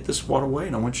here and hit this waterway,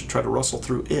 and I want you to try to rustle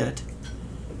through it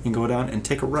and go down and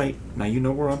take a right. Now you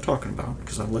know where I'm talking about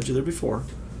because I've led you there before.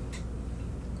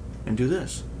 And do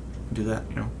this, do that.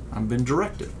 I've been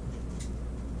directed.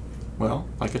 Well,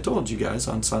 like I told you guys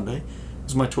on Sunday, it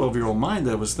was my 12-year-old mind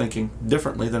that was thinking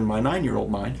differently than my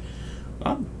 9-year-old mind.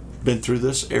 I've been through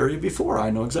this area before. I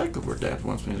know exactly where Dad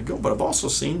wants me to go, but I've also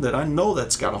seen that I know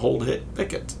that's got a hold hit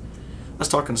thicket. I was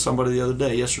talking to somebody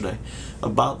yesterday,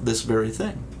 about this very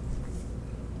thing.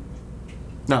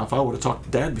 Now, if I would have talked to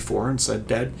Dad before and said,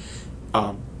 Dad,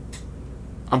 I'm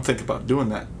thinking about doing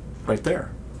that right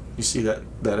there. You see that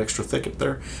extra thicket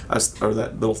there, or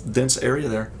that little dense area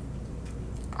there?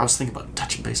 I was thinking about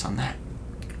touching base on that.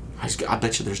 I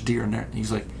bet you there's deer in there. And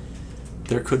he's like,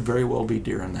 there could very well be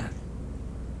deer in that.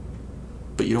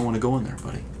 But you don't want to go in there,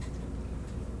 buddy.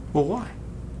 Well, why?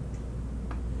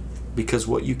 Because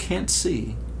what you can't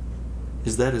see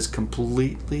is that is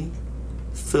completely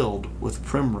filled with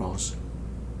primrose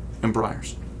and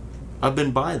briars. I've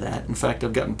been by that. In fact,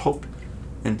 I've gotten poked,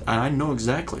 and I know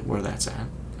exactly where that's at.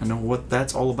 I know what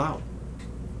that's all about.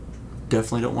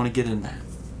 Definitely don't want to get in that.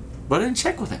 But I didn't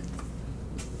check with him.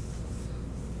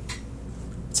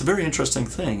 It's a very interesting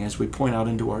thing as we point out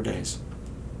into our days,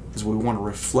 is we want to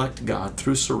reflect God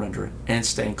through surrender and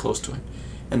staying close to Him.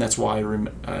 And that's why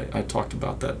I talked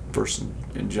about that verse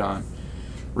in John.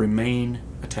 Remain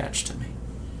attached to me.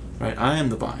 Right? I am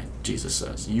the vine, Jesus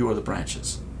says. You are the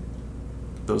branches.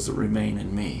 those that remain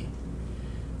in me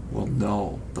will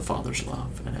know the Father's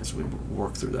love. And as we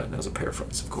work through that, and as a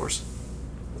paraphrase, of course.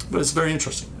 But it's very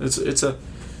interesting. It's a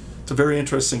very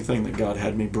interesting thing that God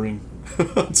had me bring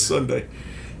on Sunday,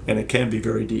 and it can be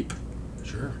very deep.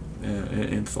 Sure.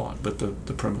 In thought. But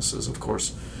the premises, of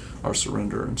course, are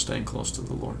surrender and staying close to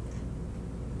the Lord.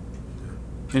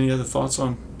 Any other thoughts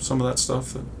on some of that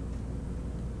stuff?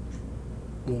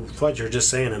 Well, what you're just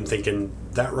saying, I'm thinking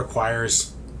that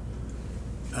requires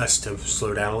us to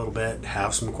slow down a little bit,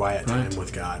 have some quiet time Right.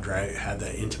 with God, right? Have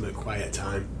that intimate quiet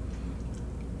time.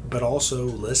 But also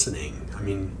listening. I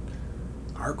mean,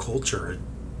 our culture,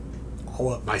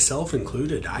 all of myself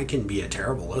included, I can be a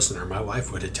terrible listener. My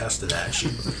wife would attest to that.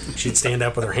 She'd stand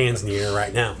up with her hands in the air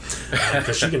right now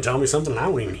because she can tell me something and I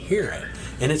won't even hear it.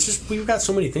 And it's just, we've got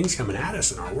so many things coming at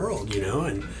us in our world, you know,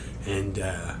 and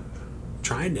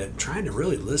trying to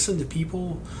really listen to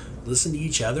people, listen to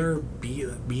each other,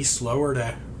 be slower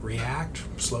to react,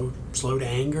 slow to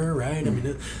anger, right? I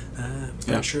mean,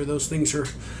 make sure those things are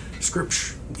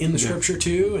scripture in the scripture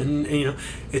too. And you know,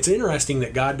 it's interesting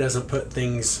that God doesn't put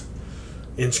things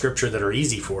in scripture that are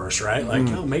easy for us, right? Like,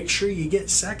 oh, make sure you get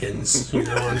seconds, you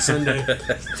know, on Sunday.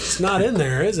 It's not in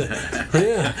there, is it?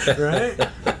 Yeah, right?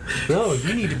 No,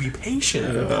 you need to be patient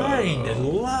and kind and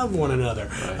love one another.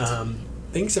 Right.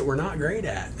 Things that we're not great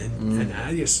at. And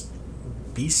I just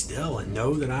be still and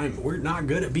know that we're not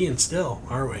good at being still,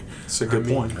 are we? It's a good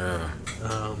point.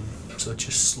 So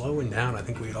just slowing down, I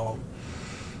think we'd all...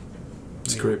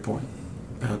 It's a great point.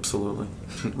 Absolutely.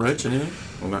 Rich, anything?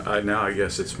 Well, now I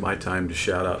guess it's my time to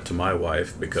shout out to my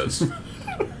wife, because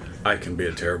I can be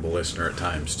a terrible listener at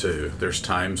times too. There's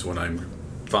times when I'm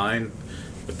fine,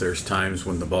 but there's times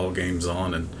when the ball game's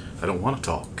on and I don't want to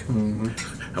talk.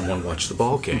 I want to watch the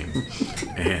ball game.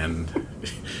 and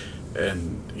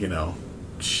you know,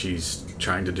 she's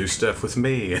trying to do stuff with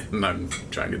me and I'm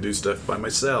trying to do stuff by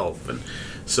myself, and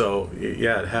so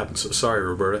yeah, it happens. So, sorry,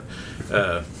 Roberta.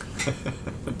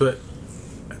 But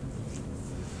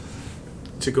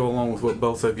to go along with what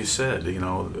both of you said, you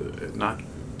know, not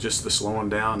just the slowing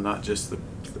down, not just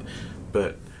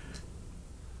but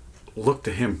look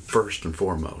to Him first and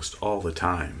foremost all the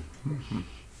time.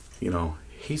 You know,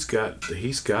 He's got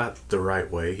the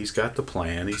right way. He's got the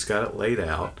plan. He's got it laid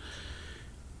out.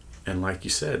 And like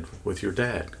you said with your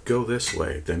dad, go this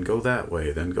way, then go that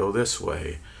way, then go this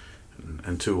way.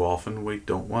 And too often we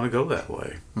don't want to go that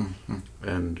way.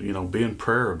 And, you know, be in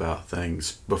prayer about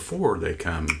things before they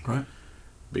come. Right.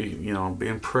 Be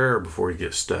in prayer before you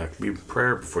get stuck. Be in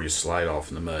prayer before you slide off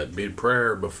in the mud. Be in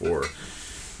prayer before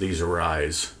these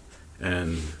arise.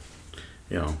 And,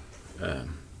 you know,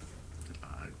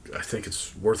 I think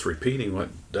it's worth repeating what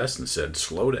Dustin said,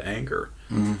 slow to anger.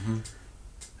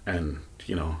 And,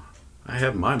 you know, I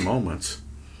have my moments.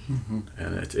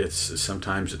 And it's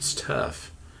sometimes it's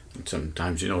tough. And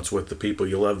sometimes, you know, it's with the people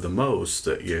you love the most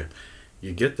that you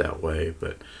get that way.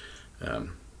 But,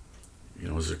 you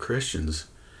know, as Christians,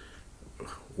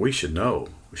 we should know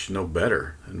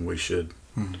better, and we should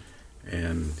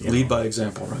and lead by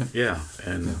example, right? Yeah.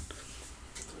 And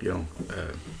you know,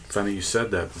 funny you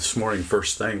said that. This morning,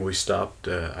 first thing we stopped,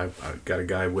 I got a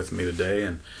guy with me today,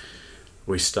 and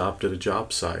we stopped at a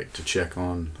job site to check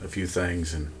on a few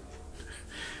things, and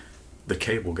the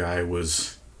cable guy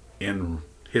was in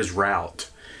his route,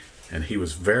 and he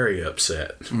was very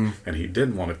upset, and he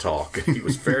didn't want to talk. He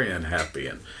was very unhappy,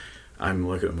 and I'm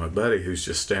looking at my buddy who's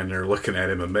just standing there looking at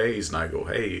him amazed, and I go,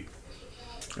 hey,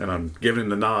 and I'm giving him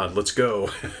the nod, let's go.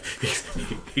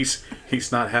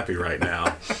 He's not happy right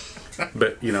now.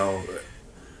 But, you know,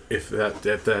 if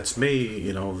that's me,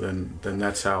 you know, then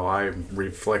that's how I'm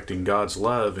reflecting God's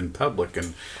love in public,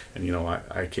 and you know,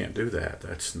 I can't do that.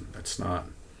 That's not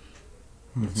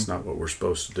that's not what we're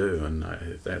supposed to do, and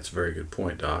that's a very good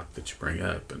point, Doc, that you bring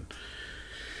up. And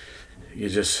you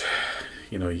just,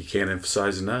 you know, you can't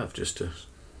emphasize enough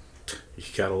you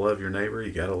gotta love your neighbor.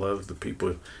 You gotta love the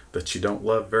people that you don't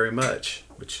love very much,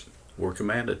 which we're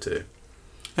commanded to.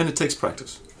 And it takes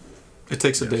practice. It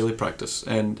takes a daily practice,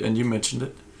 and you mentioned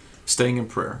it, staying in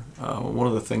prayer. One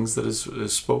of the things that is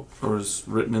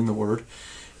written in the Word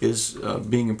is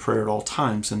being in prayer at all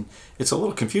times, and it's a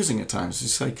little confusing at times.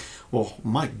 It's like, well,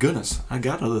 my goodness, I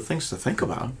got other things to think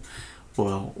about.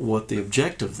 Well, what the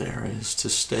objective there is to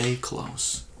stay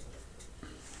close,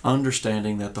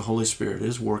 understanding that the Holy Spirit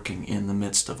is working in the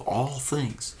midst of all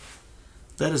things.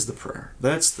 That is the prayer.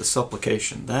 That's the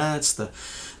supplication. That's the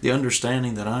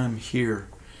understanding that I'm here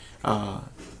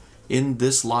in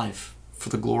this life for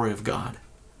the glory of God.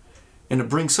 And it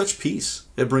brings such peace.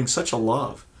 It brings such a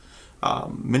love.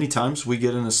 Many times we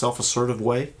get in a self-assertive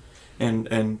way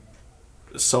and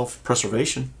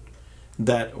self-preservation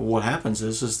that what happens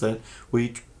is that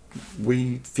we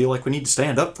feel like we need to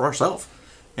stand up for ourselves,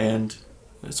 and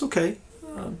it's okay.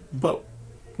 But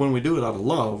when we do it out of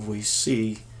love, we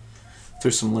see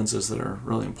through some lenses that are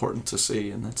really important to see,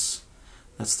 and that's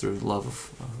through love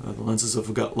of the lenses of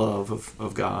love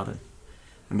of God and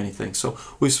many things. So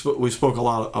we spoke a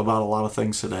lot about a lot of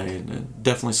things today, and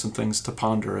definitely some things to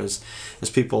ponder as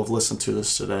people have listened to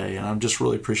this today. And I just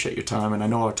really appreciate your time. And I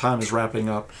know our time is wrapping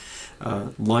up.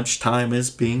 Lunch time is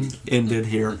being ended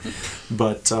here,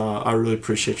 but I really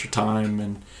appreciate your time,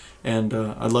 and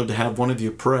I'd love to have one of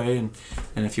you pray, and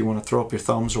if you want to throw up your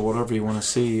thumbs or whatever you want to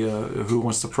see, who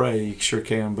wants to pray, you sure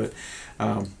can. But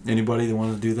anybody that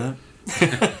want to do that?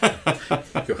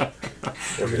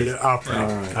 I'll pray.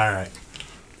 All right.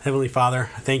 Heavenly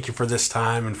Father, I thank you for this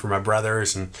time and for my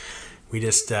brothers, and we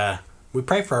just we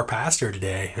pray for our pastor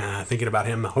today. Thinking about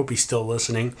him, I hope he's still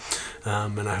listening,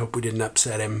 and I hope we didn't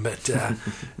upset him. But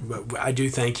but I do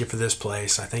thank you for this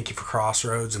place. I thank you for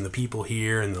Crossroads and the people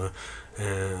here, and the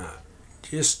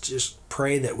just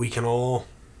pray that we can all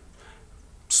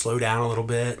slow down a little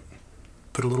bit,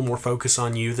 put a little more focus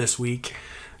on you this week.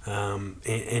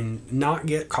 And not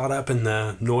get caught up in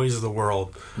the noise of the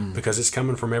world, because it's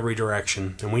coming from every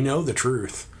direction, and we know the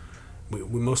truth. We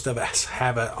most of us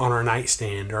have it on our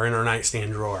nightstand or in our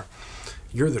nightstand drawer.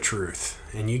 You're the truth,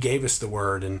 and you gave us the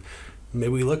word, and may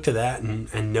we look to that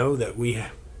and know that we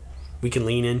can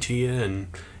lean into you, and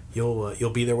you'll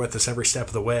be there with us every step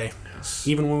of the way. Yes.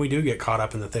 Even when we do get caught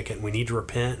up in the thicket and we need to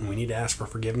repent and we need to ask for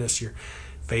forgiveness, you're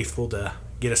faithful to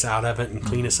get us out of it and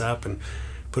clean us up and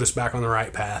put us back on the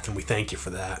right path, and we thank you for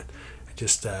that. I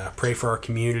just pray for our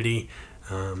community.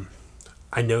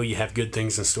 I know you have good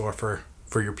things in store for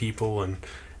your people, and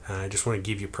I just want to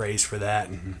give you praise for that,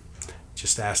 and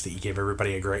just ask that you give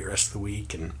everybody a great rest of the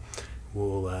week, and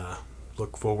we'll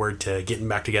look forward to getting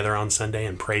back together on Sunday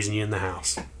and praising you in the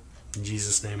house. In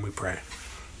Jesus' name we pray.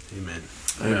 Amen.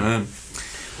 Amen.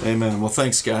 Amen. Well,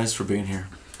 thanks, guys, for being here.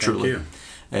 Truly. Thank you.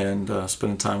 And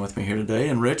spending time with me here today.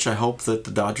 And Rich, I hope that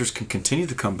the Dodgers can continue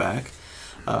to come back.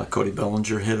 Cody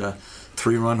Bellinger hit a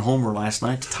 3-run homer last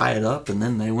night to tie it up, and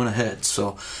then they went ahead.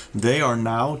 So they are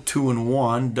now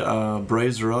 2-1.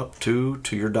 Braves are up 2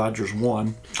 to your Dodgers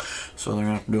 1. So they're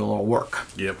going to have to do a little work.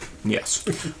 Yep. Yes.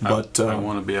 But I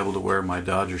want to be able to wear my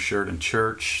Dodger shirt in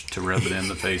church to rub it in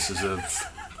the faces of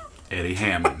Eddie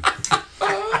Hammond.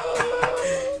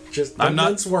 Just I'm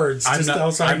not words.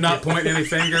 I'm not pointing any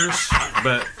fingers,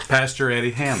 but Pastor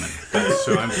Eddie Hammond. That's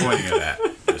who I'm pointing it at.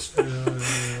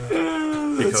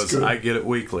 Because I get it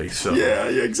weekly. So yeah,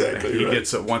 exactly. He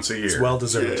gets it once a year. It's well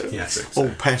deserved. Yeah. Yes. Exactly.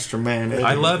 Oh, Pastor Man, Eddie.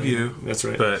 I love you. That's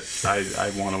right. But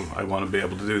I want to be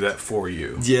able to do that for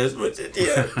you. Yes.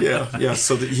 Yeah.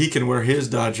 So that he can wear his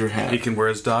Dodger hat. He can wear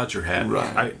his Dodger hat.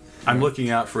 Right. I'm looking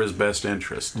out for his best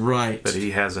interest. Right. That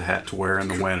he has a hat to wear in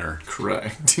the winter.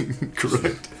 Correct.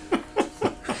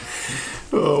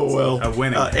 Oh well. A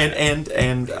winning hat.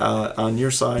 And on your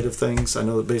side of things, I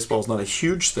know that baseball is not a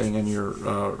huge thing in your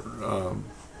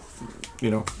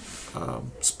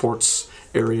sports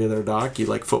area there, Doc. You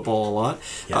like football a lot.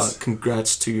 Yes.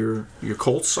 Congrats to your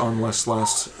Colts on last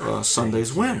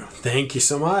Sunday's win. Thank you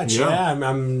so much. Yeah,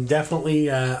 I'm definitely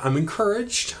I'm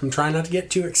encouraged. I'm trying not to get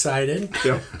too excited.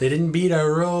 Yeah. They didn't beat a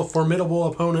real formidable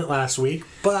opponent last week,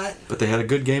 but they had a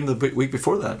good game the week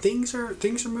before that. Things are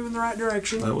moving in the right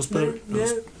direction. That was better.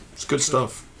 It's good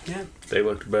stuff. Yeah. They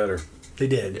looked better. They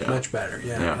did. Much better.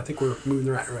 Yeah. I think we're moving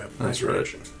the right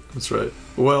direction. That's right.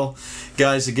 Well,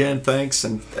 guys, again, thanks,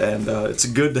 and it's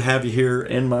good to have you here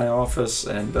in my office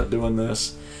and doing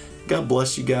this. God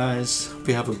bless you guys. Hope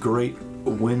you have a great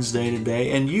Wednesday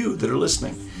today, and you that are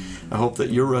listening. I hope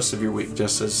that your rest of your week,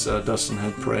 just as Dustin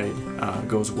had prayed,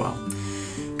 goes well.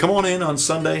 Come on in on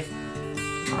Sunday.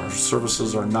 Our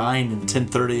services are 9 and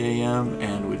 10:30 a.m.,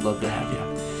 and we'd love to have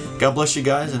you. God bless you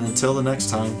guys, and until the next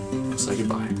time, say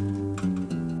goodbye.